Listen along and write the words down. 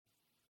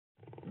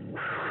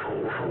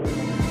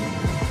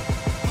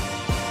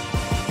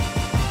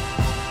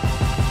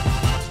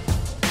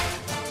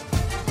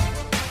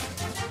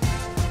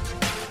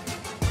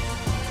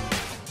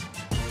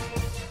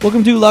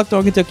Welcome to Locked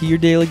On Kentucky, your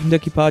daily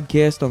Kentucky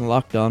podcast on the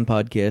Locked On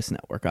Podcast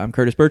Network. I'm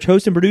Curtis Birch,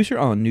 host and producer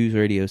on News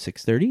Radio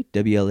 630,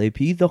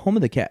 WLAP, the home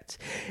of the Cats.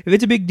 If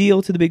it's a big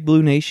deal to the Big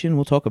Blue Nation,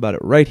 we'll talk about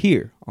it right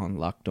here on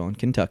Locked On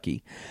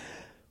Kentucky.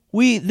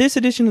 This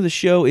edition of the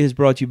show is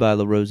brought to you by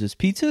La Rosa's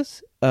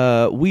Pizzas.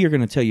 We are going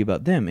to tell you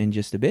about them in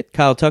just a bit.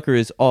 Kyle Tucker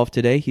is off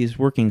today. He's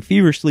working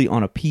feverishly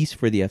on a piece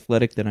for The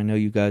Athletic that I know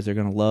you guys are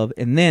going to love.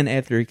 And then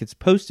after it gets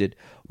posted,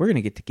 we're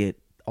going to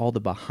get all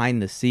the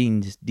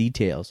behind-the-scenes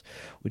details,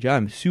 which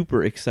I'm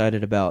super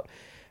excited about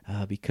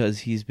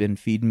because he's been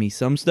feeding me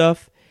some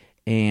stuff,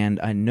 and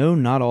I know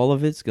not all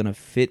of it's going to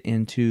fit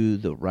into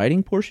the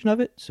writing portion of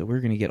it, so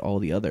we're going to get all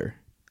the other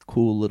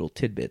cool little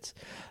tidbits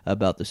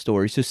about the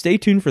story. So stay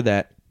tuned for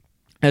that.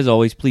 As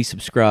always, please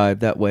subscribe.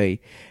 That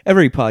way,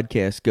 every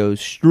podcast goes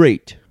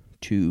straight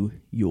to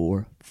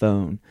your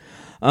phone.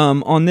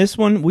 On this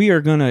one, I'm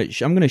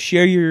going to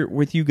share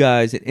with you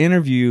guys an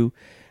interview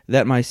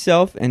that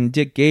myself and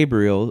Dick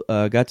Gabriel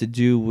got to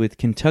do with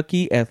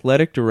Kentucky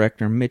Athletic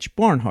Director Mitch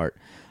Barnhart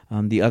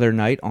the other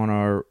night on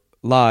our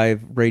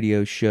live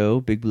radio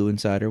show, Big Blue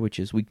Insider, which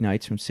is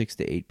weeknights from 6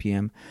 to 8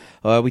 p.m.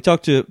 We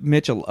talked to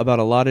Mitch about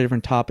a lot of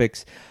different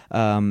topics.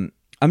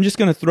 I'm just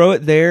going to throw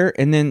it there,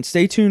 and then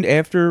stay tuned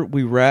after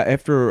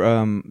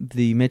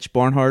the Mitch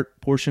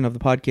Barnhart portion of the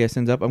podcast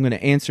ends up. I'm going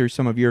to answer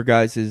some of your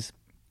guys'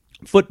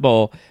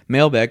 football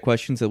mailbag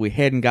questions that we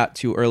hadn't got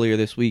to earlier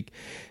this week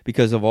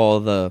because of all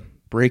the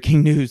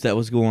breaking news that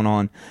was going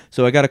on.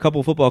 So I got a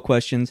couple football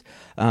questions.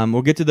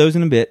 We'll get to those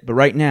in a bit, but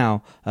right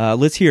now,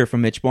 let's hear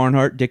from Mitch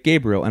Barnhart, Dick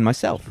Gabriel, and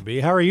myself.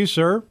 How are you,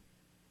 sir?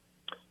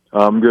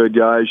 I'm good,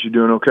 guys. You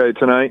doing okay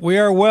tonight? We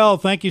are well.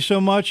 Thank you so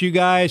much. You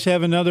guys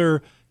have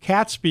another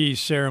Catspies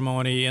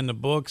ceremony in the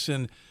books,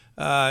 and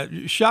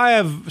shy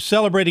of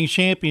celebrating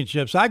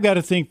championships, I've got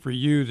to think for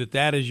you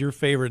that is your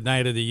favorite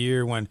night of the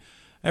year when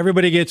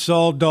everybody gets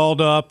all dolled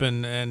up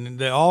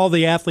and all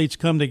the athletes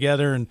come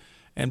together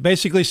and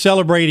basically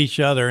celebrate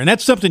each other. And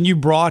that's something you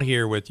brought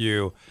here with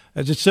you.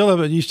 You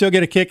still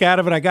get a kick out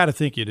of it? I got to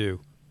think you do.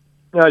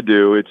 I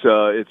do.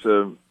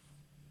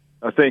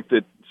 I think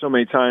that so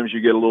many times you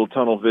get a little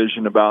tunnel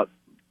vision about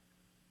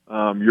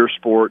your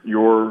sport,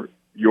 your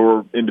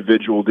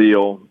individual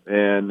deal,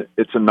 and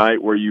it's a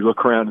night where you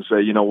look around and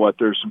say, you know what,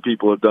 there's some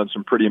people who have done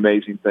some pretty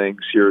amazing things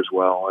here as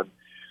well. And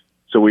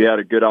so we had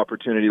a good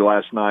opportunity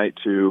last night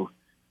to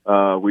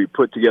we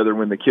put together,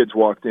 when the kids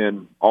walked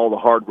in, all the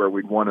hardware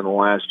we'd won in the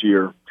last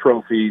year,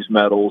 trophies,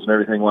 medals, and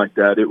everything like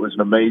that. It was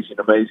an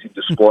amazing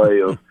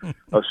display of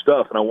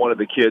stuff. And I wanted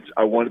the kids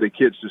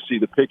to see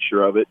the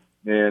picture of it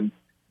and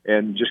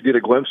just get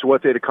a glimpse of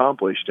what they'd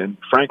accomplished. And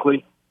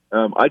frankly,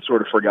 I'd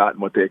sort of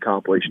forgotten what they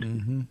accomplished.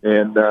 Mm-hmm.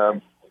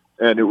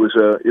 And it was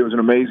an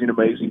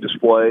amazing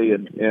display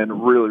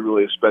and really,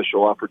 really a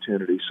special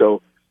opportunity.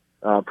 So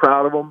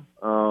proud of them.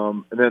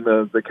 And then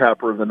the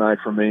capper of the night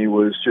for me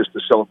was just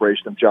the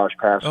celebration of Josh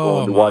Paschal.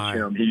 And to watch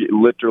him, he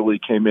literally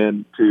came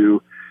in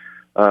to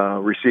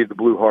receive the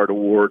Blue Heart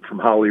Award from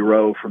Holly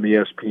Rowe from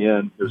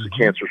ESPN, who's a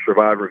cancer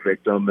survivor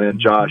victim. And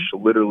Josh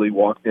literally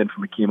walked in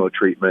from a chemo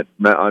treatment,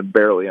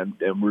 barely, and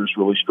was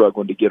really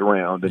struggling to get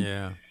around.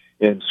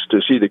 And to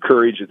see the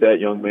courage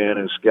that young man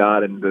has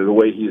got and the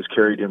way he has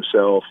carried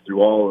himself through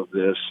all of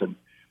this and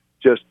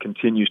just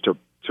continues to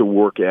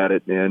work at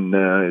it and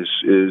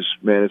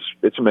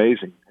it's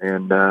amazing.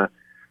 And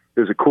it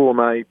was a cool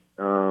night,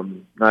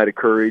 night of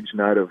courage,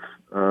 night of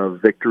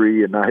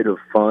victory, a night of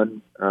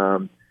fun.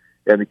 And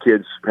the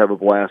kids have a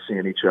blast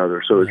seeing each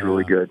other, so it's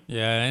really good.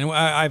 Yeah, and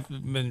I've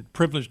been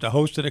privileged to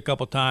host it a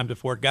couple times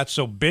before it got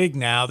so big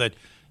now that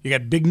you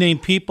got big-name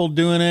people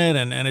doing it,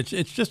 and it's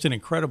just an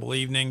incredible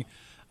evening.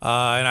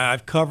 And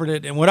I've covered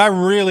it. And what I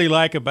really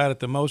like about it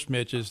the most,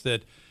 Mitch, is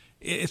that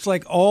it's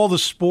like all the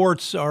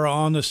sports are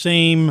on the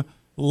same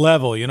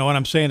level. You know what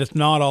I'm saying? It's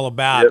not all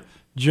about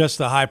just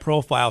the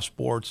high-profile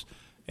sports,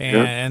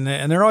 and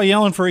they're all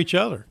yelling for each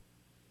other.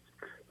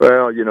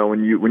 Well, you know,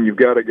 when you've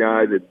got a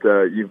guy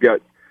that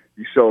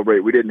you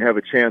celebrate. We didn't have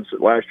a chance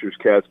at last year's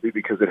Catspies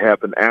because it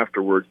happened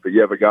afterwards, but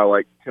you have a guy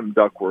like Tim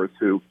Duckworth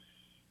who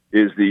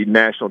is the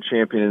national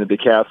champion in the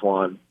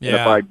decathlon.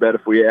 Yeah. And I bet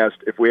if we asked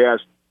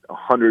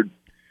 100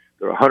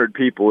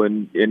 people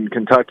in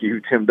Kentucky who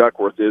Tim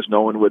Duckworth is,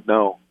 no one would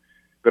know.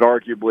 But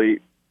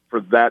arguably,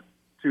 for that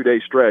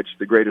 2-day stretch,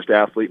 the greatest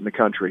athlete in the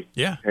country.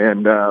 Yeah.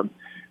 And,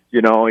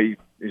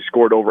 he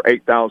scored over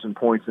 8,000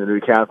 points in the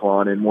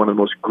decathlon in one of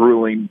the most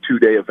grueling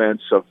 2-day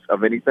events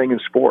of anything in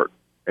sport.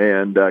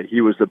 And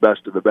he was the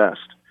best of the best.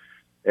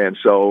 And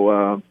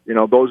so,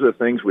 those are the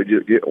things we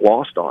get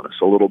lost on us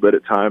a little bit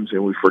at times,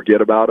 and we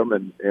forget about them.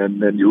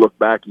 And then you look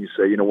back and you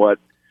say, you know what,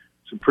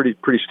 some pretty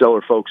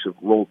stellar folks have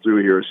rolled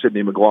through here,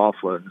 Sydney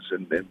McLaughlin's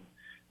and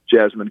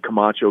Jasmine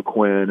Camacho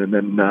Quinn, and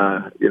then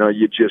you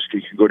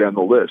can go down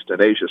the list.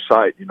 And Asia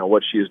Sight,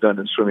 what she has done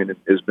in swimming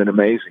has been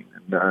amazing.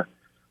 And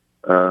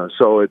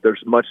so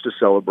there's much to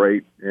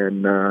celebrate,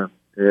 and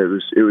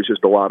it was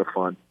just a lot of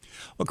fun.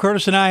 Well,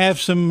 Curtis and I have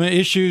some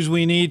issues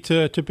we need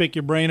to pick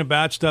your brain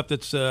about, stuff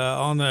that's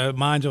on the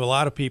minds of a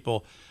lot of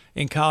people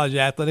in college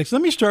athletics.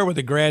 Let me start with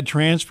the grad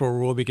transfer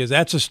rule, because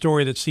that's a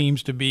story that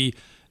seems to be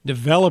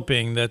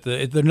developing, that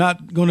they're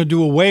not going to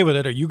do away with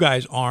it, or you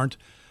guys aren't,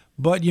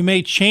 but you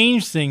may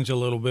change things a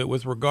little bit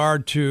with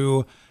regard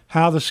to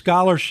how the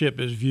scholarship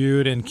is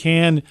viewed, and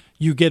can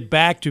you get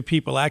back to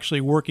people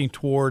actually working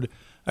toward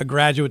a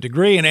graduate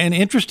degree. And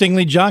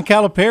interestingly, John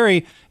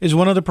Calipari is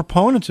one of the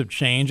proponents of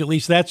change. At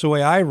least that's the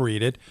way I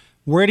read it.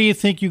 Where do you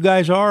think you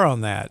guys are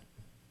on that?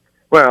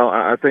 Well,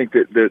 I think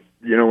that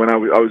when I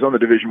was on the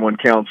Division I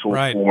Council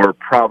for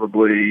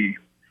probably,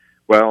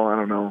 I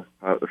don't know,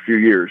 a few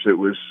years. It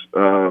was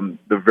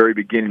the very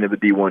beginning of the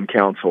D1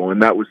 Council,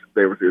 and there was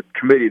a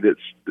committee that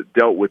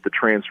dealt with the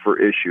transfer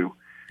issue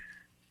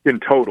in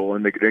total,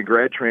 and the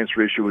grad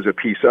transfer issue was a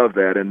piece of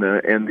that, and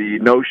the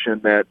notion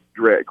that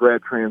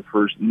grad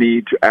transfers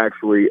need to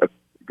actually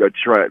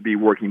be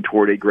working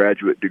toward a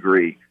graduate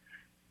degree,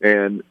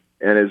 and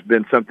has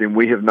been something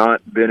we have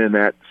not been in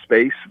that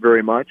space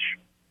very much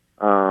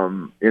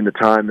in the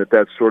time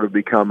that's sort of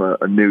become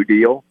a new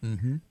deal.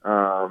 Mm-hmm.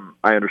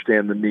 I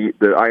understand the need.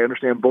 I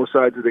understand both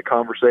sides of the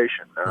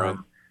conversation,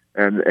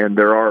 and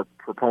there are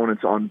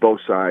proponents on both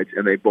sides,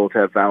 and they both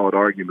have valid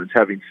arguments.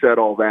 Having said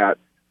all that,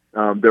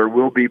 there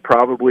will be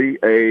probably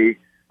a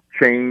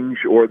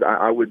change, or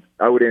I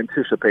would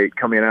anticipate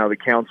coming out of the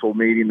council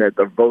meeting that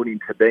the voting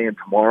today and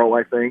tomorrow,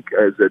 I think,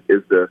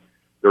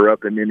 they're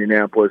up in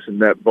Indianapolis,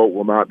 and that vote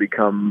will not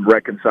become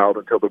reconciled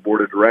until the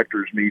board of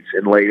directors meets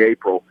in late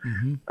April.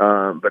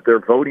 Mm-hmm. But they're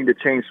voting to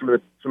change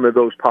some of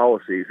those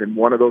policies, and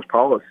one of those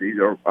policies,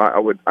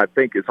 I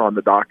think, is on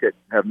the docket.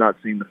 Have not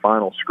seen the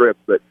final script,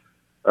 but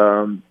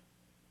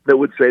that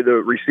would say the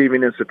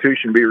receiving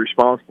institution be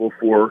responsible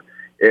for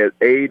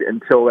aid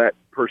until that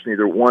person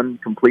either one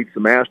completes the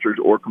master's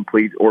or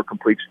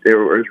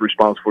is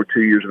responsible for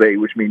 2 years of aid,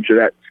 which means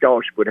that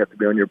scholarship would have to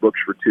be on your books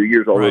for 2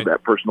 years, although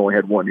that person only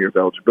had 1 year of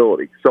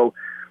eligibility. So,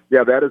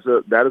 yeah, that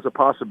is a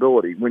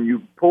possibility. When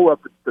you pull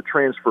up the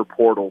transfer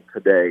portal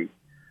today,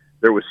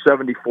 there was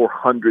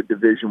 7,400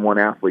 Division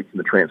I athletes in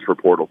the transfer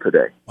portal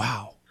today.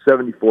 Wow,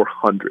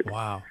 7,400.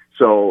 Wow.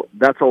 So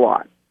that's a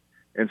lot,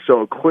 and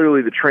so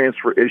clearly the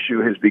transfer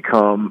issue has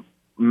become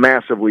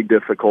massively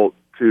difficult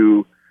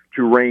to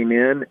rein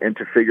in and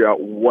to figure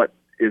out what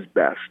is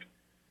best.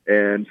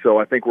 And so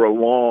I think we're a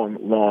long,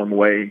 long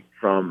way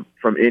from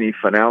any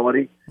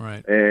finality.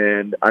 Right.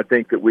 And I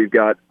think that we've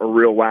got a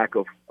real lack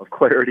of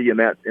clarity in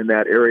that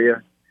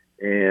area.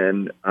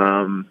 And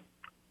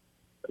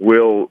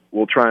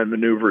we'll try and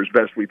maneuver as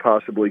best we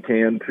possibly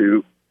can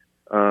to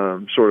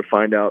sort of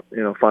find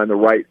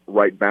the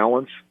right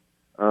balance.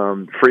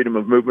 Freedom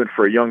of movement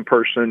for a young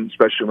person,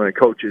 especially when a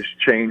coach has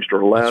changed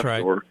or left,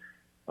 or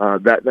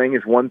that thing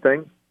is one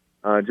thing.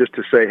 Just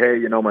to say,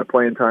 hey, my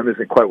playing time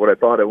isn't quite what I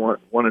thought I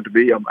wanted to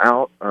be. I'm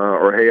out.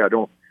 Or hey,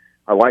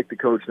 I like the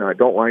coach now. I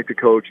don't like the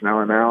coach now.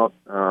 I'm out.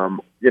 So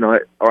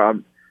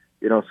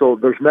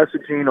there's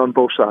messaging on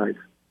both sides,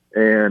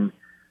 and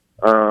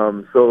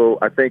so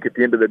I think at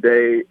the end of the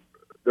day,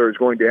 there's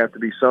going to have to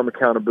be some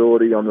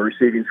accountability on the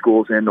receiving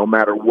schools, and no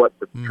matter what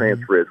the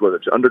transfer is, whether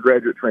it's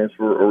undergraduate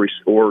transfer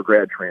or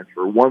grad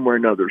transfer, one way or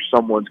another,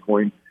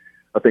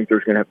 I think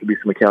there's going to have to be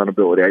some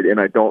accountability,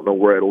 and I don't know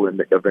where it'll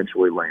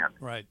eventually land.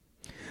 Right.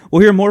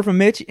 We'll hear more from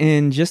Mitch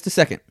in just a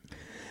second.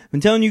 I've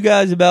been telling you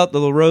guys about the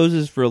La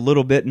Roses for a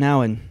little bit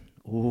now, and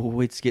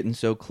it's getting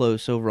so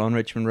close over on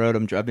Richmond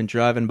Road. I've been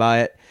driving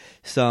by it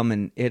some,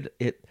 and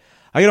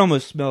I can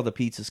almost smell the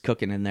pizzas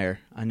cooking in there.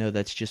 I know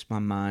that's just my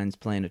mind's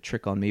playing a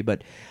trick on me,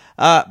 but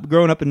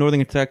growing up in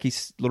Northern Kentucky,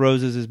 La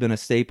Roses has been a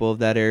staple of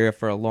that area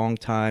for a long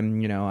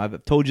time.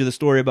 I've told you the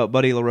story about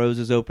Buddy La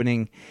Roses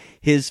opening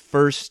his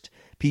first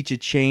pizza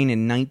chain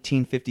in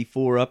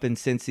 1954 up in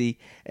Cincy,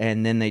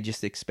 and then they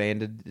just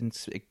expanded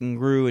and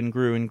grew and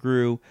grew and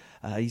grew.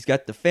 He's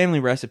got the family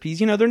recipes.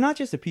 They're not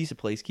just a pizza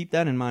place. Keep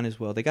that in mind as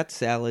well. They got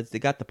salads, they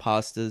got the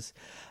pastas,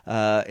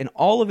 and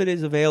all of it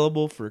is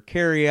available for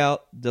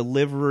carry-out,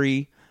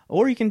 delivery,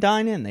 or you can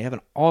dine in. They have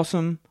an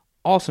awesome,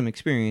 awesome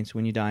experience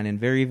when you dine in.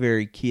 Very,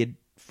 very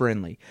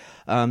kid-friendly.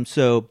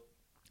 So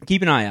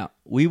keep an eye out.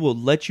 We will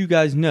let you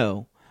guys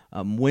know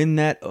when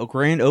that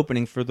grand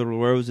opening for the La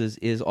Roses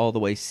is all the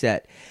way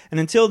set. And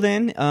until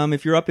then,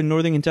 if you're up in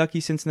Northern Kentucky,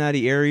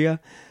 Cincinnati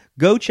area,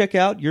 go check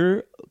out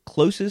your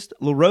closest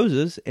La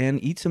Roses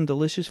and eat some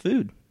delicious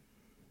food.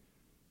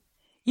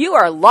 You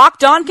are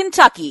Locked On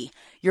Kentucky,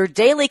 your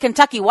daily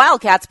Kentucky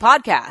Wildcats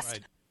podcast.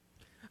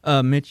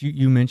 Right. Mitch,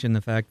 you mentioned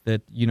the fact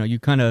that you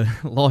kind of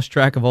lost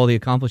track of all the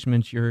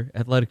accomplishments your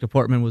athletic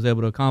department was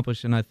able to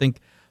accomplish, and I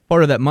think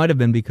part of that might have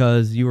been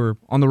because you were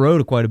on the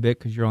road quite a bit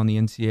because you're on the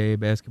NCAA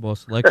basketball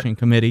selection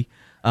committee.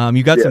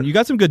 You got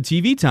some good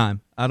TV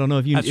time. I don't know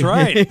if That's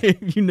right.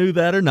 if you knew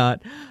that or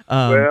not.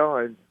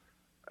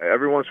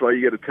 Every once in a while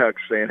you get a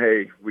text saying,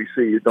 "Hey, we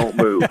see you. Don't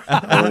move.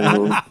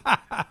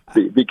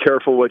 Be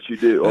careful what you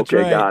do." That's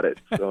okay, right. got it.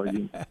 So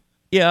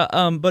Yeah,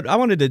 but I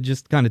wanted to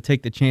just kind of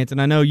take the chance,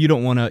 and I know you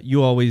don't want to.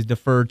 You always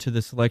defer to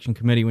the selection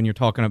committee when you're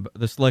talking about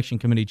the selection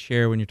committee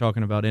chair when you're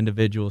talking about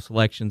individual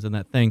selections and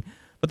that thing.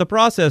 But the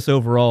process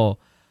overall,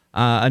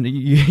 and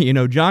you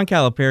know, John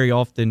Calipari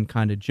often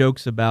kind of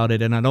jokes about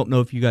it, and I don't know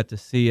if you got to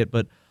see it,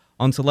 but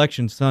on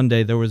Selection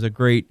Sunday there was a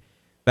great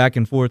back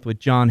and forth with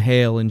John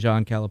Hale and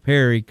John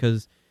Calipari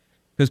because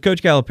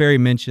Coach Calipari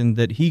mentioned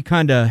that he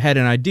kind of had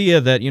an idea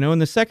that, you know, in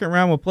the second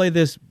round we'll play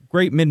this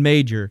great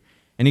mid-major.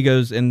 And he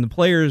goes, and the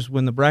players,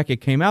 when the bracket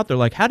came out, they're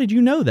like, how did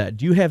you know that?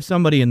 Do you have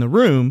somebody in the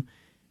room?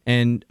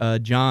 And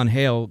John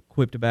Hale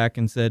quipped back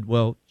and said,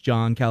 well,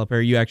 John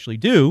Calipari, you actually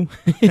do.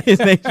 His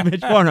name's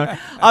Mitch Barnhart.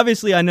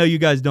 Obviously, I know you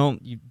guys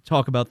don't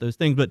talk about those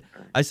things, but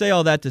I say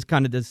all that to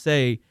kind of to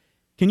say,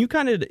 can you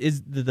kind of,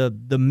 is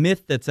the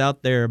myth that's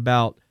out there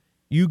about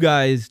you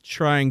guys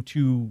trying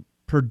to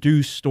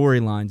produce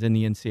storylines in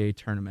the NCAA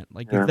tournament?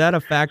 Like, is that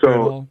a factor at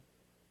all?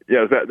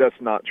 Yeah, that's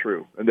not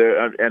true.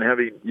 And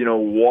having, you know,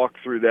 walked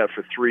through that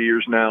for 3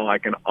 years now, I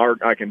can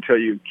tell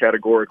you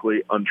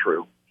categorically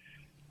untrue.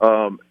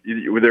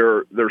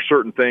 There are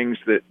certain things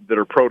that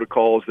are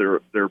protocols,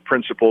 there are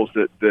principles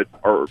that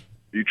are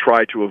you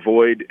try to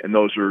avoid, and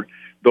those are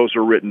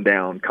written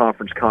down.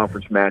 Conference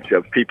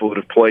matchups, people that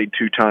have played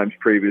 2 times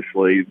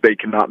previously, they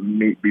cannot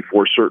meet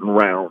before certain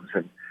rounds,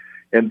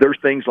 and there's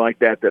things like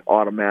that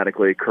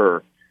automatically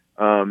occur.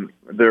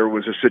 There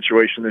was a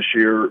situation this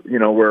year, you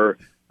know, where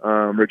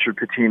Richard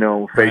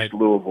Pitino faced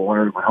Louisville,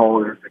 and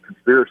there's a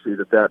conspiracy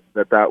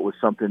that was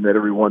something that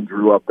everyone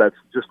drew up. That's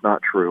just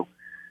not true.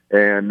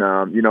 And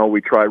you know,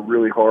 we try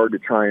really hard to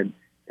try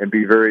and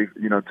be very,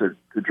 you know, to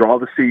draw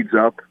the seeds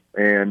up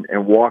and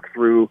walk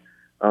through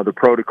the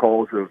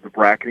protocols of the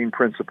bracketing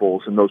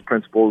principles, and those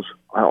principles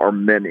are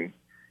many,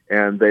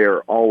 and they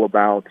are all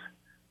about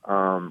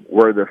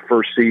where the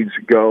first seeds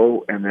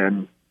go, and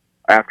then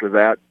after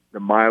that, the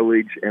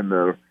mileage and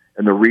the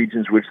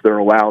regions which they're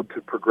allowed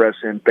to progress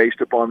in based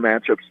upon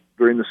matchups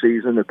during the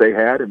season that they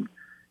had,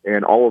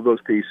 and all of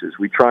those pieces.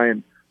 We try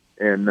and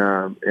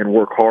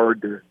work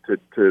hard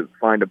to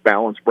find a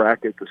balanced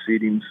bracket. The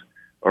seedings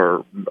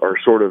are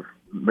sort of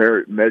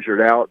measured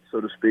out,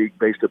 so to speak,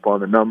 based upon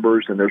the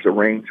numbers, and there's a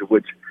range of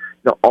which,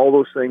 you know, all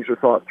those things are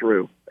thought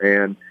through.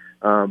 And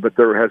but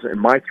there hasn't, in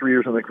my 3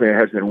 years on the committee,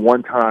 hasn't been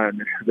one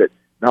time that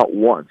not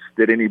once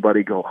did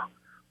anybody go,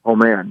 oh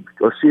man,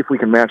 let's see if we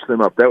can match them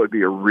up. That would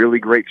be a really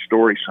great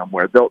story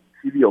somewhere. TV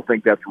will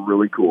think that's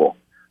really cool.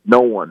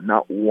 No one,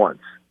 not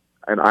once,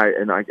 and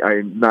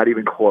I'm not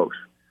even close.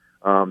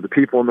 The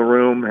people in the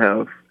room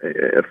have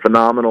a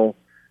phenomenal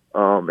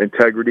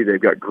integrity.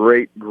 They've got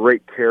great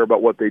care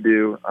about what they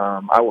do.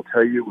 I will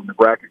tell you, when the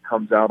bracket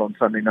comes out on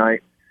Sunday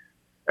night,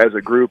 as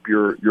a group,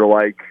 you're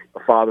like a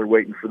father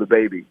waiting for the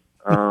baby.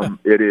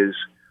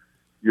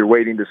 You're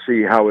waiting to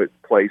see how it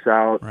plays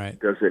out. Right.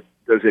 Does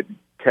it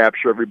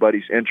capture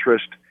everybody's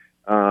interest?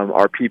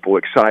 Are people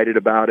excited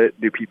about it?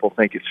 Do people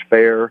think it's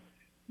fair?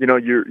 You know,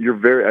 you're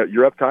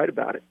uptight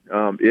about it.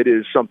 It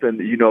is something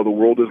that, you know, the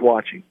world is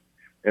watching.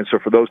 And so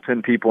for those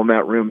 10 people in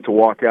that room to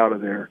walk out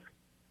of there,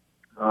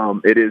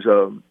 it is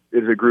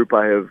a group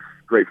I have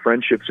great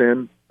friendships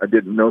in. I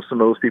didn't know some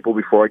of those people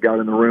before I got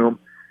in the room.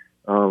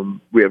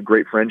 We have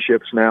great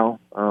friendships now.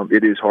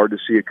 It is hard to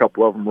see a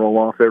couple of them roll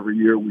off every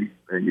year.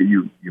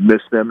 You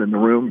miss them in the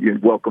room. You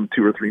welcome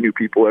 2 or 3 new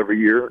people every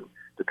year,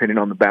 depending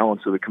on the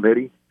balance of the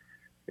committee.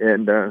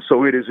 And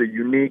so it is a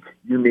unique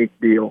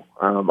deal.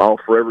 I'll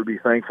forever be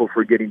thankful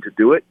for getting to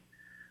do it.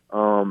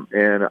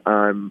 And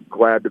I'm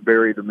glad to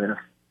bury the myth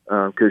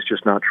because it's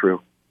just not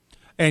true.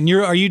 And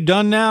are you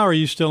done now, or are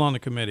you still on the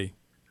committee?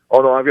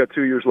 Oh, no, I've got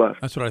 2 years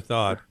left. That's what I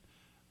thought.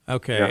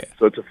 Okay. Yeah,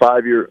 so it's a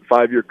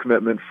 5-year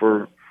commitment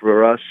for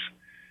us.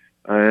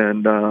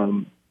 And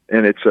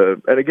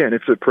again,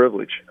 it's a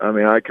privilege. I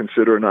mean, I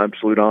consider it an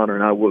absolute honor,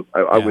 and I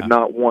would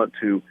not want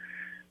to,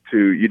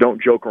 you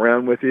don't joke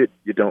around with it,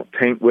 you don't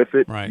taint with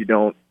it, right. You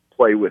don't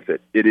play with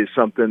it. It is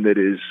something that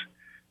is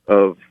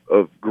of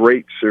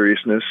great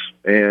seriousness.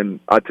 And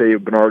I tell you,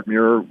 Bernard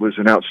Muir was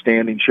an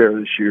outstanding chair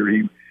this year.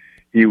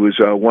 He was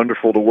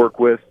wonderful to work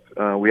with.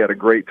 We had a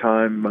great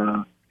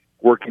time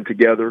working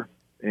together,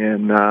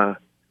 and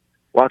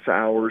lots of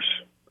hours.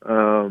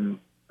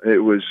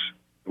 It was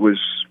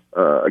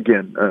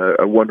again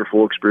a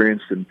wonderful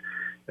experience, and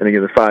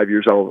again, the 5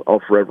 years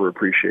I'll forever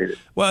appreciate it.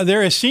 Well,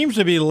 there seems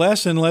to be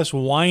less and less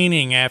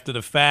whining after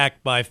the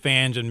fact by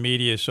fans and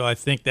media, so I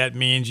think that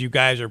means you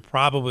guys are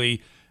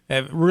probably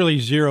have really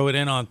zeroed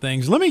in on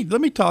things. Let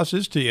me toss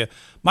this to you.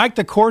 Mike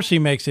DeCourcy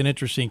makes an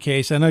interesting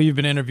case. I know you've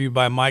been interviewed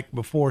by Mike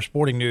before,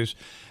 Sporting News,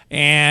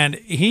 and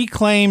he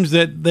claims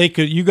that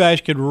you guys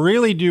could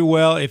really do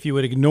well if you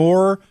would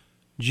ignore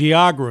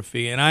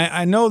geography. And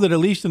I know that at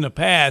least in the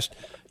past,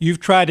 you've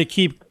tried to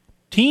keep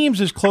teams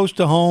as close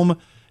to home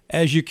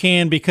as you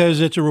can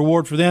because it's a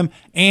reward for them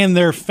and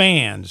their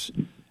fans.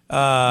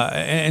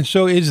 And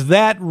so is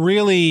that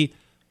really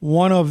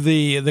one of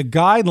the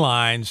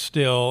guidelines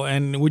still?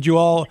 And would you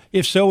all,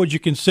 if so, would you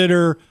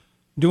consider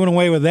doing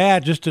away with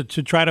that just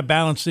to try to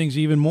balance things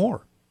even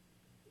more?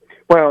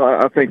 Well,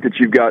 I think that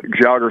you've got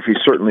geography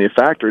certainly a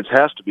factor. It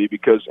has to be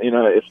because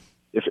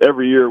if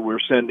every year we're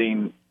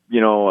sending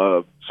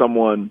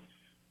someone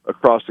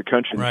across the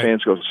country and right. the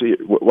fans go see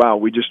it, wow,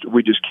 we just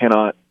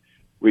cannot.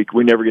 We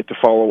never get to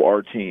follow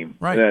our team.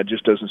 Right. That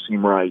just doesn't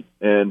seem right.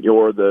 And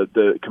or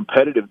the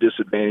competitive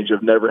disadvantage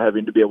of never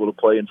having to be able to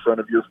play in front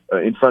of your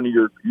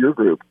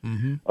group.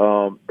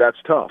 Mm-hmm. That's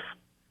tough.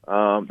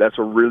 That's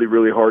a really,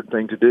 really hard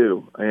thing to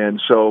do.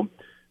 And so,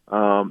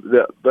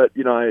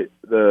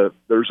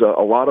 there's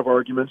a lot of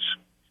arguments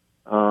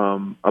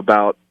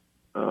about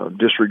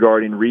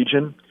disregarding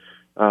region.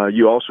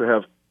 You also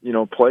have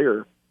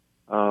player.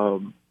 I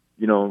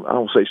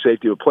don't say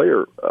safety of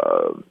player.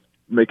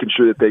 Making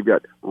sure that they've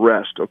got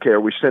rest. Okay,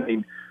 are we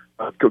sending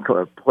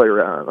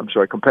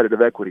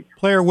competitive equity?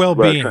 Player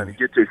well-being. Trying to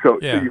get to. So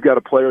you've got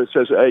a player that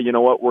says, hey, you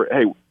know what?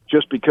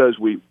 Just because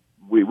we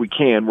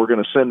can, we're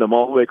going to send them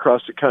all the way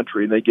across the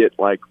country, and they get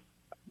like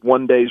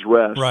 1 day's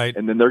rest, right?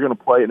 And then they're going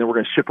to play, and then we're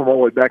going to ship them all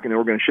the way back, and then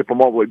we're going to ship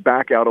them all the way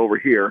back out over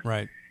here,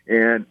 right?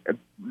 And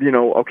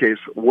okay,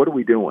 so what are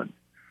we doing?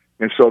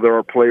 And so there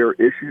are player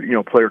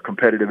issues, player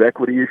competitive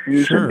equity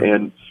issues, sure.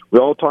 and we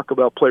all talk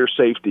about player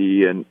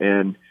safety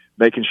and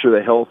making sure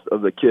the health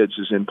of the kids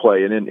is in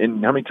play.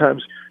 And how many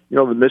times,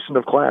 the missing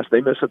of class, they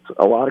miss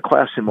a lot of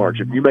class in March.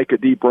 Mm-hmm. If you make a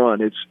deep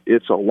run,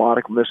 it's a lot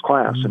of missed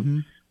class. Mm-hmm.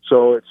 And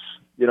so it's,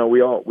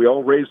 we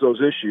all raise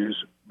those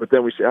issues, but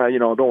then we say,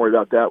 don't worry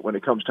about that when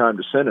it comes time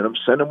to send them.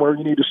 Send them where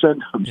you need to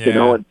send them,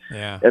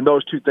 and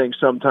those two things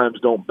sometimes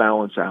don't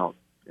balance out.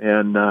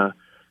 And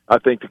I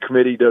think the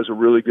committee does a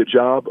really good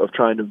job of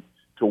trying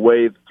to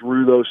wade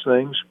through those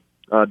things.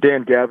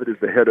 Dan Gavitt is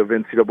the head of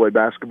NCAA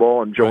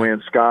basketball, and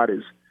Joanne Scott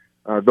is.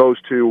 Those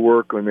two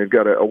work, and they've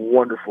got a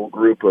wonderful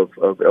group of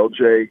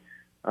LJ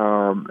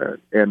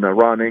and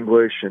Ron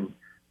English,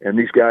 and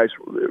these guys,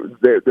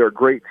 they're a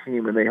great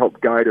team, and they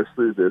help guide us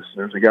through this.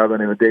 There's a guy by the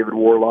name of David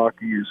Warlock.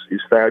 He's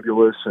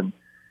fabulous, and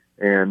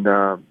they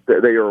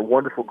are a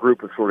wonderful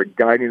group of sort of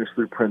guiding us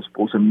through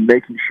principles and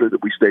making sure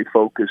that we stay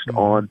focused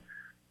on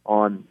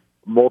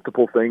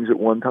multiple things at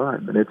one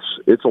time, and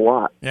it's a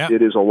lot. Yeah.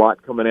 It is a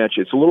lot coming at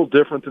you. It's a little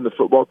different than the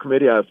football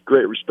committee. I have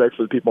great respect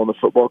for the people on the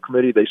football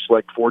committee. They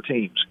select 4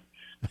 teams.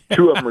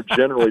 2 of them are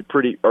generally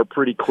pretty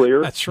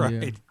clear. That's right.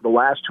 Yeah. The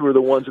last 2 are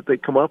the ones that they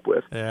come up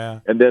with. Yeah.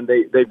 And then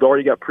they've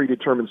already got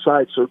predetermined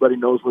sites, so everybody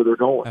knows where they're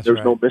going. That's There's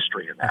right. no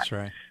mystery in that. That's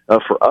right.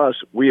 For us,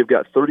 we have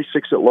got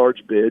 36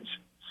 at-large bids,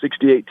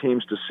 68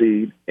 teams to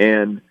seed,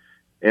 and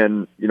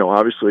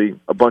obviously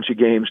a bunch of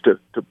games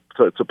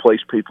to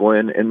place people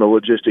in, and the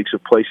logistics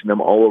of placing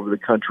them all over the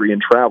country and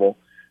travel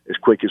as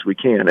quick as we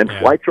can. And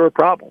flights are a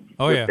problem.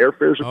 Oh, yeah.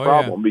 Airfare's a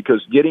problem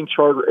because getting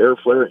charter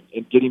airfare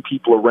and getting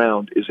people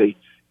around is a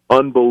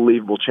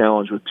unbelievable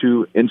challenge with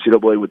 2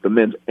 NCAA with the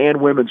men's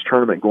and women's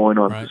tournament going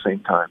on at the same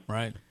time.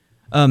 Right.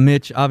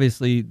 Mitch,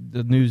 obviously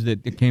the news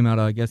that it came out,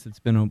 I guess it's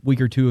been a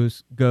week or 2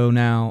 ago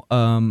now.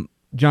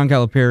 John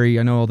Calipari,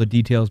 I know all the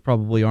details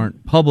probably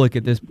aren't public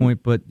at this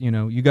point, but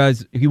you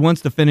guys, he wants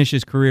to finish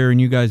his career,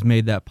 and you guys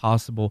made that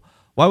possible.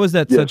 Why was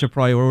that such a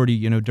priority,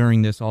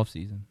 during this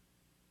offseason?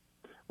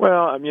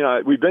 Well,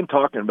 we've been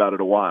talking about it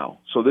a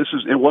while, so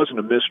it wasn't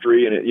a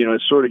mystery, and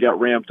it sort of got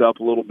ramped up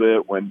a little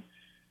bit when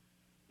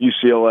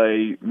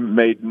UCLA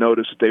made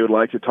notice that they would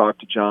like to talk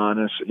to John.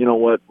 And I said, you know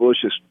what,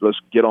 let's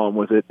get on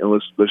with it and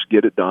let's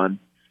get it done.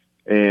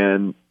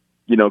 And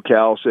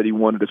Cal said he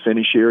wanted to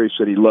finish here. He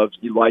said he loves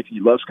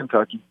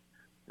Kentucky.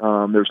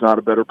 There's not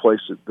a better place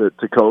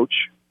to coach.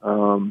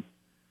 I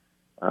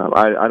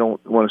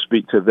don't want to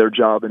speak to their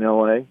job in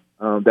LA.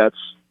 That's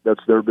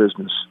their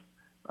business.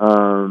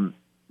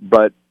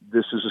 But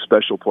this is a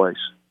special place,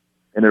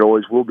 and it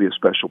always will be a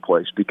special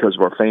place because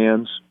of our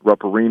fans,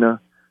 Rupp Arena,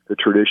 the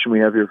tradition we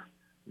have here.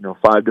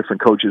 5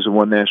 different coaches have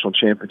won national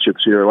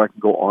championships here. I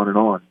can go on and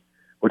on.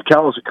 What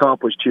Cal has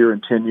accomplished here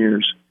in 10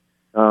 years,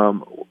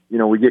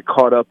 we get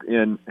caught up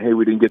in, hey,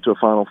 we didn't get to a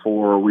Final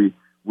Four, or we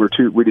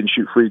didn't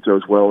shoot free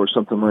throws well, or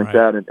something like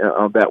that. And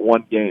that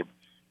one game,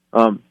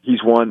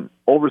 he's won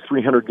over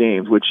 300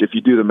 games, which, if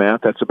you do the math,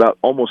 that's about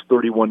almost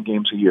 31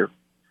 games a year.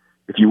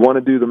 If you want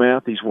to do the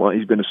math, he's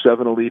been to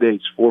 7 Elite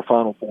Eights, 4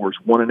 Final Fours,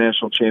 won a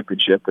national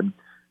championship, and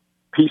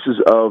pieces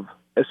of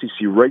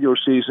SEC regular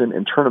season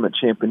and tournament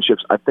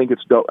championships. I think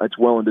it's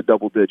well into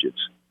double digits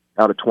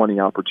out of 20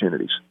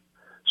 opportunities.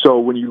 So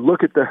when you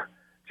look at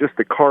just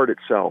the card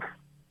itself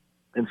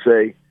and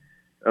say,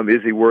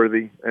 is he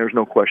worthy? There's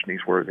no question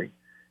he's worthy.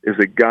 Is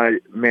the guy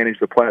manage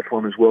the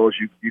platform as well as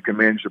you can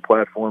manage the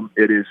platform?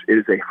 It is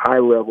a high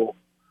level,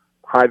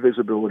 high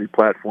visibility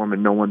platform,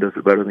 and no one does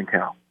it better than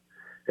Cal.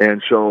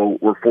 And so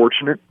we're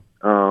fortunate.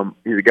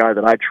 He's a guy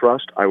that I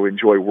trust. I would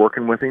enjoy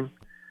working with him.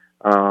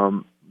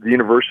 The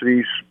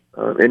university's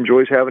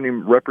enjoys having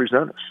him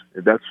represent us.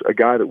 That's a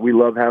guy that we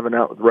love having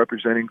out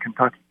representing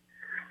Kentucky.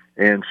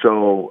 And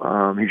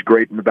so he's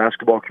great in the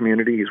basketball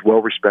community. He's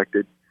well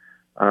respected.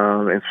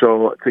 And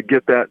so to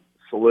get that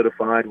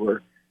solidified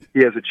where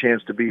he has a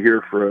chance to be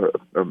here for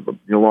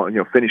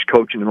finish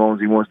coaching as long as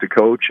he wants to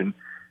coach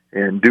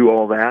and do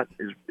all that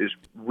is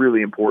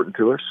really important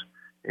to us.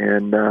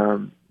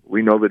 And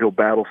we know that he'll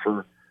battle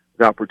for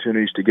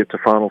opportunities to get to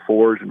Final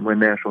Fours and win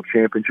national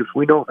championships.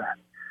 We know that.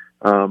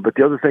 But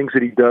the other things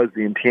that he does,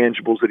 the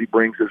intangibles that he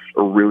brings us,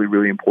 are really,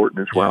 really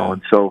important as well. Yeah.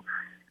 And so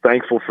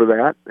thankful for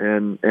that,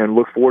 and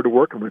look forward to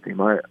working with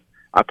him.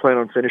 I plan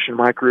on finishing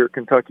my career at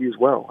Kentucky as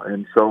well.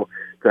 And so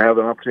to have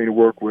an opportunity to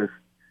work with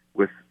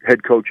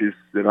head coaches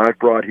that I've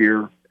brought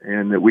here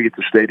and that we get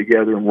to stay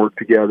together and work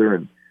together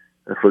and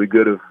for the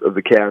good of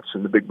the Cats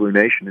and the Big Blue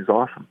Nation is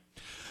awesome.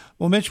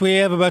 Well, Mitch, we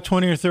have about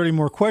 20 or 30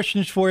 more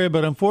questions for you,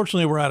 but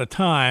unfortunately we're out of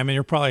time, and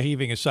you're probably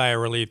heaving a sigh of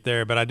relief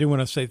there. But I do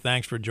want to say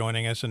thanks for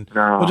joining us, and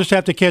we'll just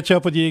have to catch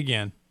up with you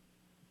again.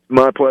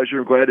 My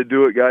pleasure. Glad to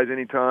do it, guys,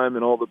 anytime,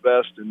 and all the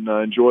best. And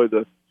enjoy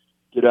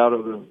get out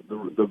of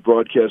the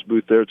broadcast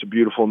booth there. It's a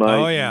beautiful night.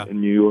 Oh, yeah.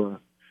 And you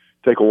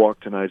take a walk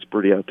tonight. It's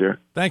pretty out there.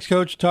 Thanks,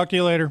 Coach. Talk to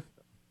you later.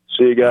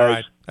 See you guys. All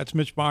right. That's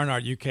Mitch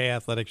Barnhart, UK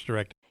Athletics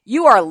Director.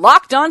 You are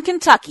Locked On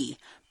Kentucky,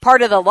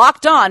 part of the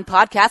Locked On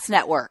Podcast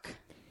Network.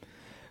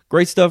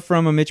 Great stuff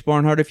from Mitch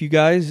Barnhart. If you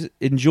guys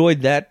enjoyed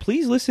that,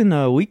 please listen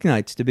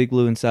weeknights to Big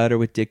Blue Insider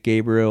with Dick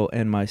Gabriel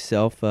and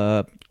myself.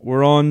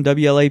 We're on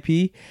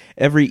WLAP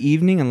every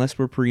evening unless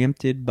we're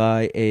preempted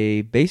by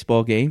a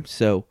baseball game.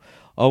 So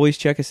always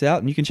check us out.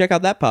 And you can check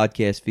out that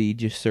podcast feed.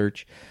 Just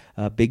search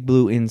Big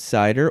Blue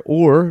Insider,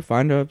 or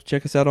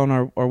check us out on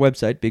our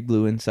website,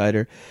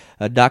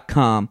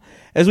 bigblueinsider.com.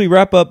 As we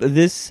wrap up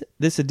this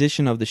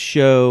edition of the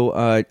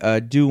show, I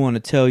do want to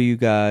tell you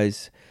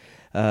guys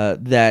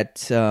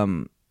that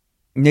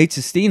Nate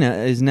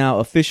Sestina is now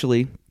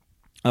officially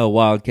a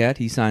Wildcat.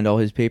 He signed all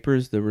his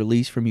papers. The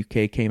release from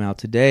UK came out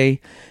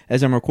today.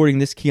 As I'm recording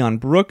this, Keon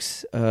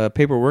Brooks'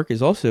 paperwork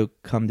has also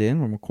come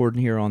in. I'm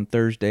recording here on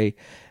Thursday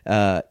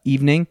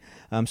evening.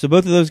 So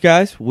both of those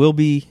guys will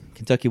be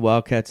Kentucky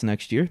Wildcats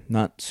next year.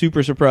 Not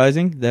super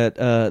surprising that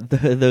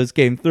those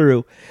came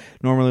through.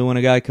 Normally when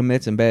a guy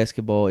commits in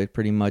basketball, it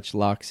pretty much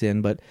locks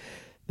in. But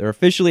they're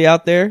officially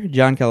out there.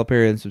 John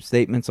Calipari had some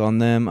statements on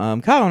them.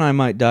 Kyle and I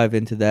might dive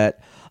into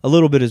that a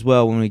little bit as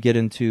well when we get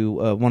into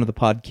one of the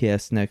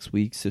podcasts next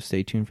week, so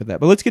stay tuned for that.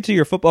 But let's get to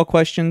your football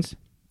questions.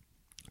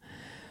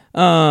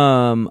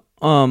 On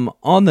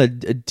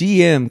the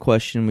DM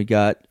question we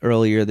got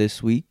earlier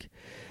this week,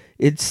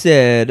 it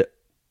said,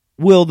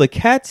 will the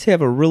Cats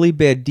have a really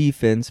bad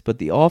defense, but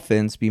the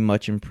offense be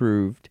much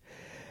improved?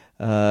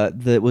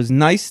 That was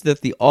nice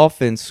that the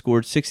offense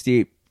scored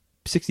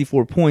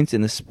 64 points in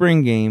the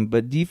spring game,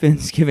 but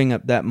defense giving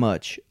up that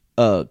much.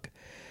 Ugh.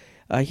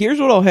 Here's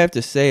what I'll have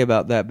to say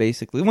about that,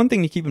 basically. One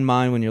thing to keep in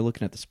mind when you're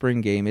looking at the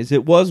spring game is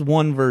it was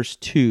 1 versus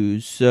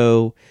 2,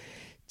 so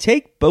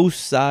take both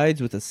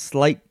sides with a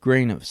slight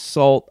grain of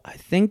salt. I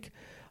think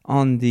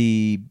on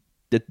the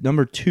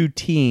number 2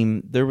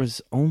 team, there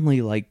was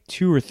only like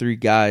 2 or 3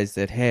 guys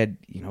that had,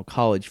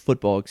 college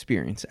football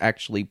experience,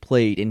 actually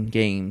played in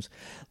games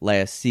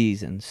last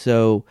season.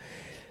 So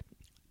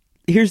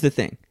here's the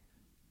thing.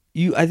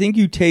 I think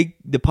you take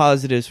the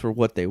positives for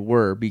what they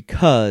were,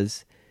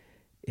 because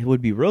it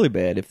would be really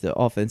bad if the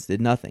offense did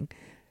nothing.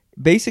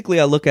 Basically,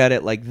 I look at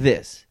it like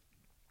this.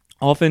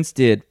 Offense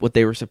did what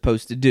they were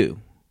supposed to do.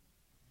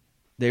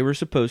 They were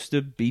supposed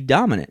to be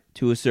dominant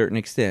to a certain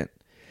extent.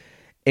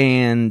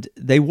 And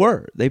they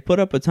were. They put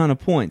up a ton of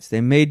points.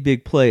 They made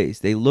big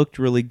plays. They looked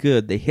really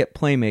good. They hit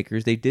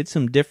playmakers. They did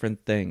some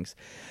different things.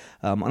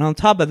 And on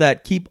top of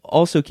that,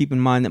 also keep in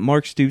mind that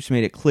Mark Stoops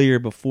made it clear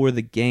before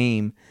the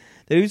game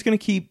that he was going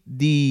to keep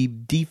the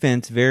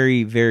defense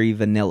very, very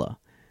vanilla.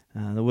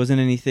 There wasn't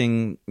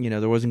anything,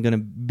 there wasn't going to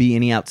be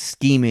any out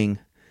scheming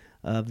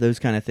of those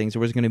kind of things.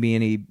 There wasn't going to be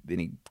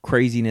any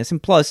craziness.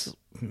 And plus,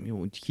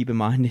 keep in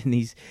mind in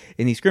these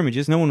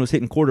scrimmages, no one was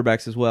hitting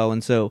quarterbacks as well.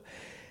 And so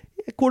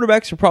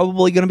quarterbacks are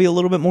probably going to be a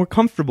little bit more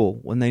comfortable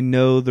when they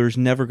know there's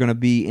never going to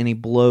be any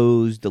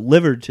blows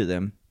delivered to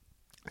them.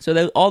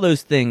 So all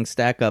those things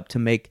stack up to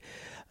make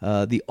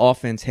the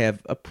offense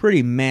have a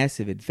pretty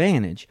massive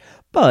advantage.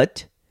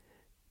 But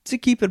to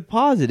keep it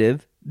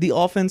positive, the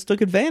offense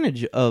took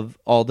advantage of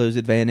all those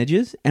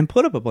advantages and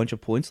put up a bunch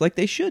of points like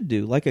they should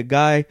do, like a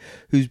guy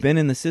who's been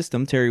in the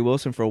system, Terry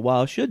Wilson, for a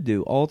while should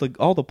do. All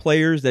the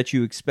players that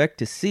you expect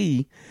to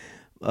see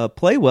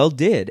play well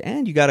did,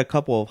 and you got a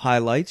couple of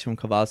highlights from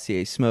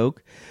Cavassier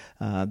Smoke.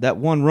 That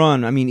one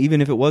run, even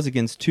if it was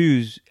against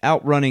twos,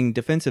 outrunning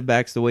defensive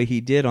backs the way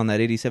he did on that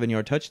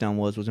 87-yard touchdown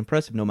was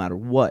impressive no matter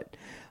what.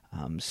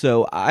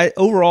 So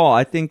overall,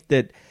 I think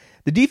that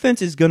the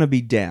defense is going to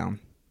be down,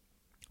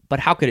 but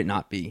how could it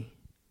not be?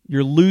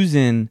 You're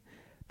losing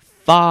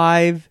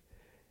 5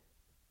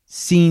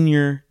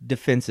 senior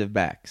defensive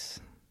backs,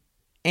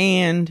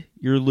 and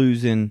you're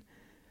losing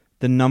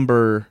the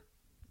number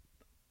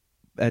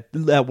at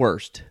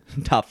worst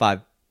top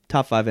five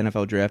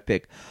NFL draft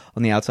pick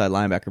on the outside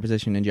linebacker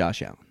position in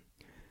Josh Allen.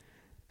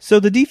 So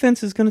the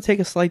defense is going to take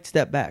a slight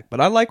step back,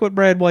 but I like what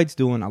Brad White's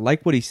doing. I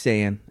like what he's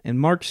saying, and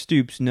Mark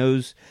Stoops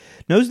knows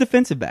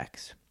defensive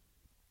backs.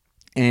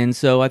 And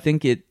so I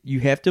think you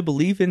have to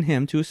believe in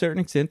him to a certain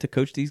extent to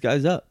coach these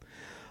guys up.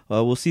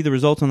 We'll see the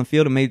results on the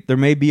field. There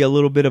may be a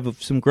little bit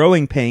of some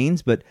growing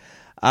pains, but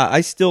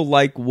I still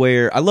like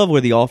I love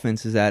where the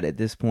offense is at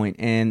this point,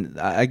 and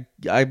I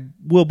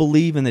will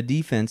believe in the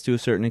defense to a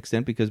certain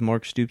extent because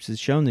Mark Stoops has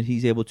shown that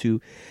he's able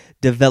to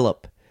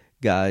develop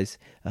guys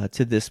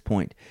to this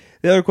point.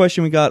 The other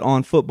question we got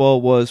on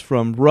football was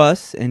from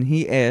Russ, and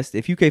he asked,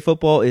 if UK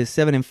football is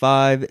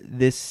 7-5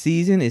 this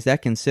season, is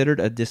that considered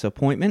a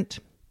disappointment?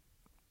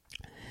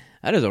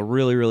 That is a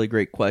really, really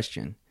great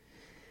question.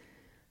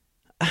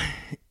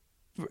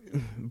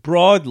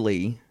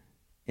 Broadly,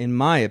 in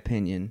my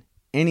opinion,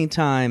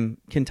 anytime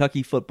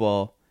Kentucky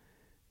football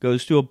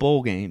goes to a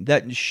bowl game,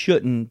 that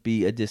shouldn't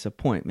be a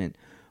disappointment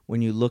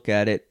when you look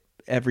at it,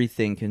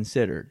 everything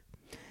considered.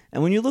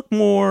 And when you look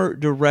more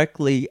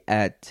directly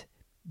at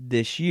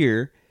this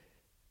year,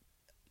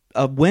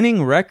 a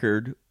winning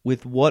record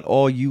with what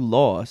all you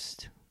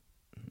lost,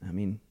 I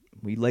mean,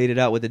 we laid it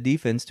out with the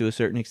defense to a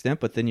certain extent,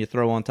 but then you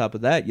throw on top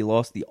of that, you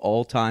lost the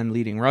all-time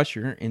leading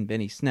rusher in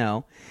Benny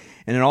Snell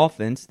and an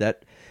offense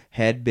that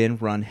had been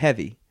run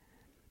heavy.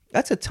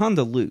 That's a ton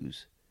to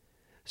lose.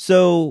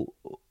 So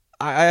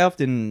I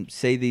often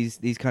say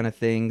these kind of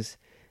things.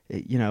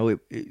 You know,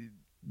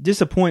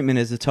 disappointment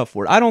is a tough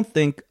word. I don't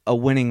think a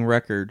winning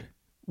record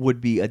would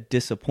be a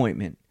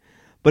disappointment,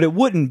 but it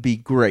wouldn't be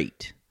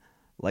great.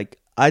 Like,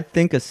 I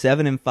think a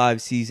 7-5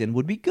 season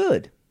would be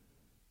good.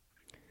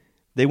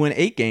 They win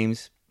 8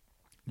 games,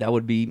 that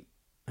would be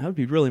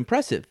really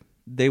impressive.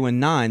 They win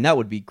 9, that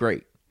would be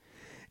great.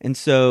 And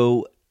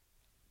so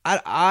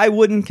I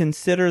wouldn't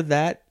consider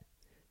that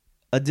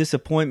a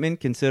disappointment,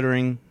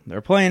 considering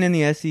they're playing in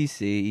the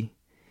SEC.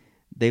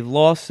 They've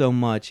lost so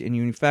much, and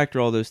you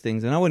factor all those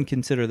things, and I wouldn't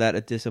consider that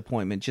a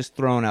disappointment, just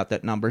throwing out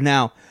that number.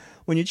 Now,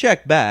 when you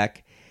check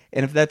back,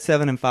 and if that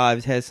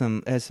 7-5 has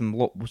some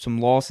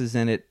losses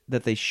in it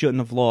that they shouldn't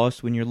have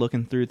lost, when you're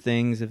looking through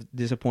things of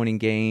disappointing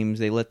games,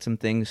 they let some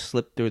things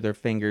slip through their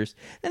fingers,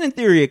 then in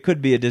theory it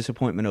could be a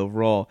disappointment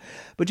overall.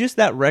 But just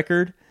that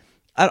record,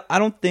 I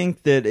don't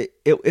think that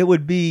it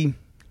would be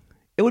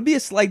a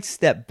slight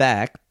step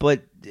back,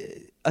 but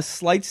a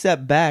slight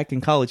step back in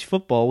college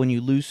football when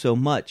you lose so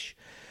much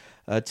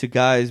to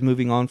guys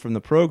moving on from the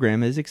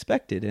program is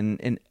expected,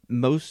 and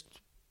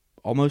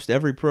almost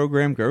every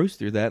program goes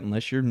through that,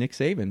 unless you're Nick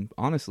Saban,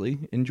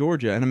 honestly, in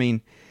Georgia. And I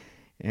mean,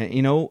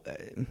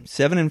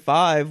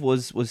 7-5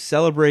 was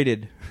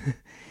celebrated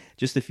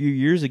just a few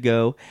years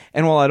ago,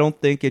 and while I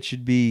don't think it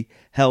should be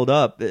held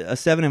up, a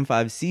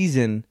 7-5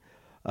 season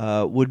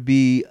would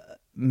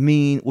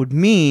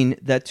mean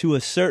that to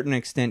a certain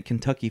extent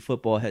Kentucky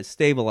football has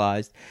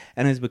stabilized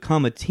and has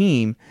become a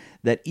team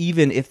that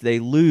even if they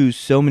lose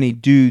so many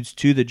dudes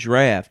to the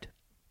draft,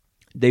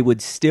 they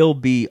would still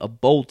be a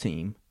bowl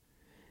team.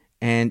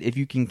 And if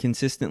you can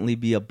consistently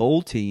be a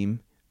bowl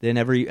team, then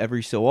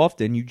every so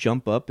often you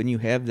jump up and you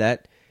have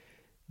that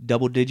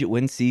double-digit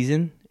win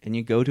season and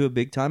you go to a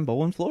big-time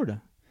bowl in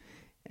Florida.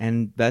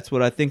 And that's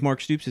what I think Mark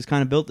Stoops has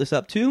kind of built this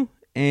up to.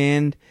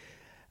 And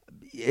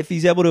if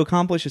he's able to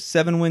accomplish a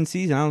 7-win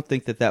season, I don't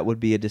think that would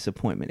be a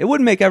disappointment. It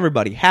wouldn't make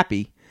everybody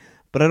happy,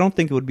 but I don't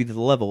think it would be to the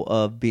level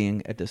of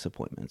being a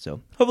disappointment.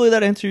 So hopefully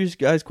that answers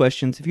guys'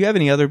 questions. If you have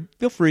any other,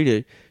 feel free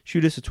to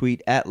shoot us a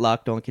tweet at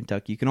Locked On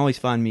Kentucky. You can always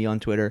find me on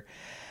Twitter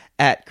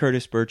at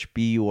Curtis Birch,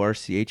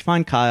 BURCH.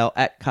 Find Kyle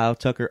at Kyle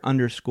Tucker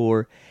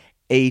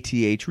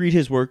 _ATH. Read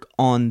his work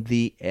on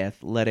The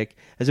Athletic.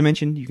 As I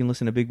mentioned, you can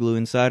listen to Big Blue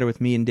Insider with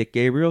me and Dick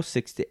Gabriel,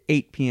 6 to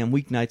 8 p.m.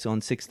 weeknights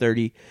on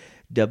 630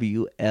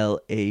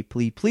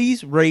 WLAP.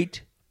 Please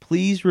rate,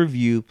 please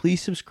review,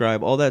 please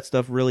subscribe. All that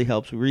stuff really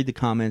helps. We read the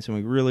comments, and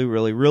we really,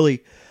 really,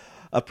 really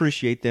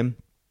appreciate them.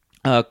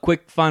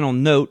 Quick final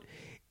note,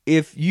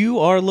 if you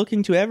are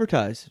looking to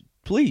advertise,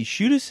 please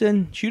shoot us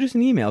an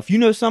email. If you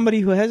know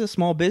somebody who has a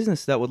small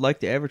business that would like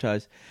to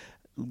advertise,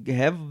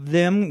 have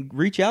them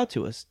reach out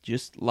to us.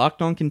 Just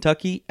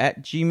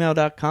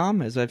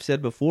lockedonkentucky@gmail.com. As I've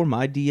said before,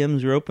 my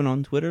DMs are open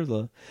on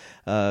Twitter.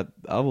 I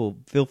will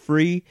feel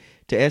free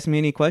to ask me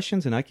any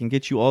questions, and I can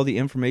get you all the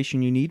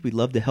information you need. We'd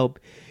love to help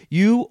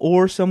you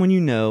or someone you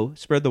know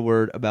spread the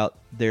word about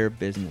their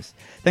business.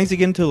 Thanks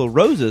again to La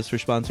Rosa's for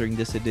sponsoring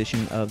this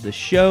edition of the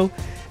show.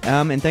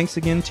 And thanks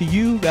again to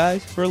you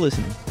guys for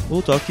listening.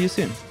 We'll talk to you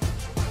soon.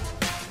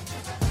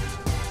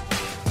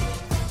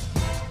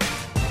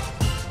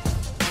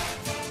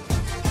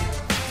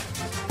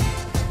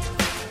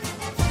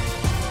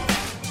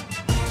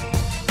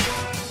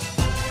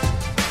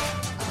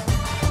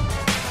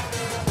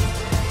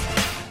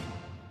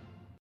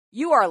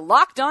 You are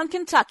Locked On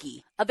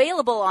Kentucky,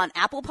 available on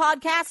Apple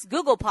Podcasts,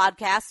 Google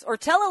Podcasts, or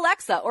tell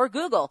Alexa or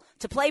Google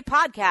to play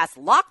podcast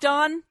Locked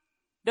On.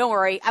 Don't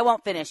worry, I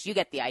won't finish. You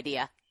get the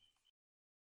idea.